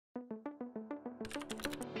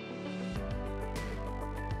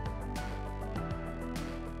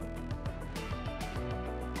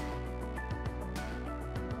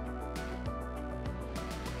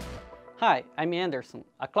Hi, I'm Anderson,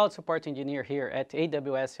 a cloud support engineer here at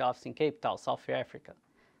AWS office in Cape Town, South Africa.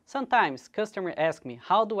 Sometimes customers ask me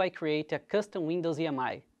how do I create a custom Windows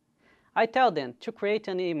EMI. I tell them to create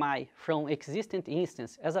an EMI from existing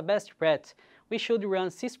instance. As a best practice, we should run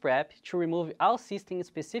Sysprep to remove all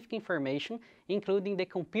system-specific information, including the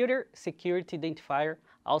Computer Security Identifier,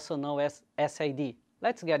 also known as SID.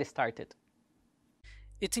 Let's get started.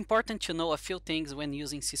 It's important to know a few things when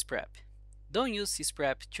using Sysprep. Don't use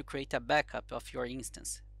Sysprep to create a backup of your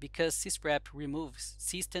instance, because Sysprep removes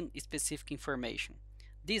system-specific information.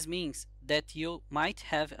 This means that you might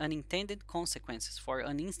have unintended consequences for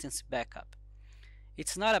an instance backup.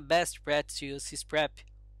 It's not a best practice to use Sysprep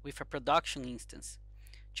with a production instance.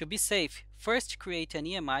 To be safe, first create an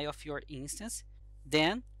EMI of your instance,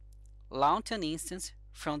 then launch an instance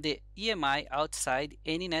from the EMI outside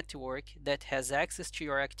any network that has access to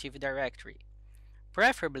your Active Directory,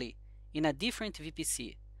 preferably in a different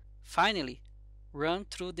VPC. Finally, run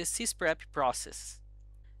through the Sysprep process.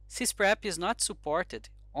 Sysprep is not supported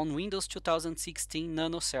on Windows 2016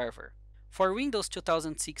 Nano Server. For Windows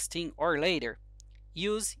 2016 or later,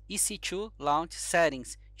 use EC2 launch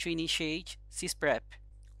settings to initiate Sysprep.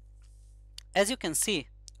 As you can see,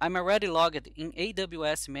 I'm already logged in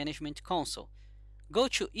AWS Management Console. Go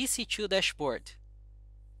to EC2 dashboard.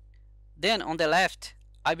 Then on the left,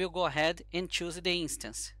 I will go ahead and choose the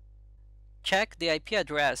instance. Check the IP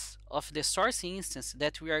address of the source instance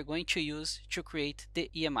that we are going to use to create the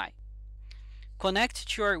EMI. Connect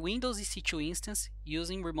to your Windows EC2 instance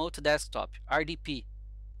using Remote Desktop (RDP).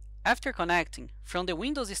 After connecting, from the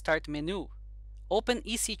Windows Start menu, open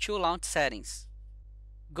EC2 Launch Settings.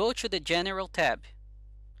 Go to the General tab.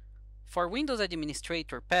 For Windows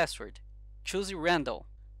Administrator password, choose Random.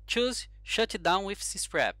 Choose Shutdown with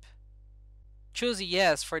Sysprep. Choose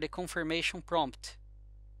Yes for the confirmation prompt.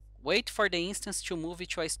 Wait for the instance to move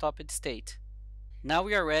to a stopped state. Now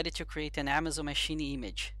we are ready to create an Amazon Machine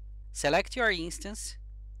image. Select your instance,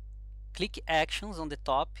 click Actions on the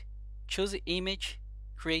top, choose Image,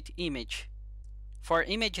 Create Image. For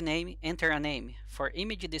image name, enter a name. For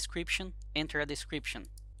image description, enter a description.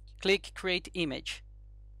 Click Create Image.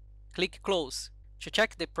 Click Close. To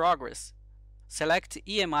check the progress, select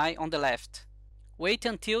EMI on the left. Wait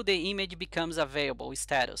until the image becomes available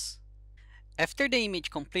status. After the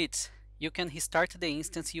image completes, you can restart the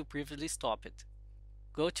instance you previously stopped.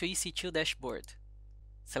 Go to EC2 dashboard.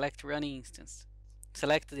 Select Run Instance.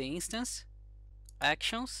 Select the instance,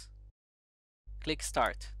 Actions, click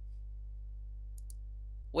Start.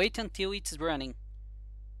 Wait until it's running.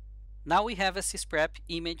 Now we have a Sysprep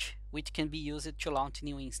image which can be used to launch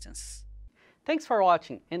new instances. Thanks for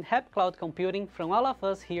watching, and happy cloud computing from all of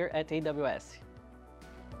us here at AWS.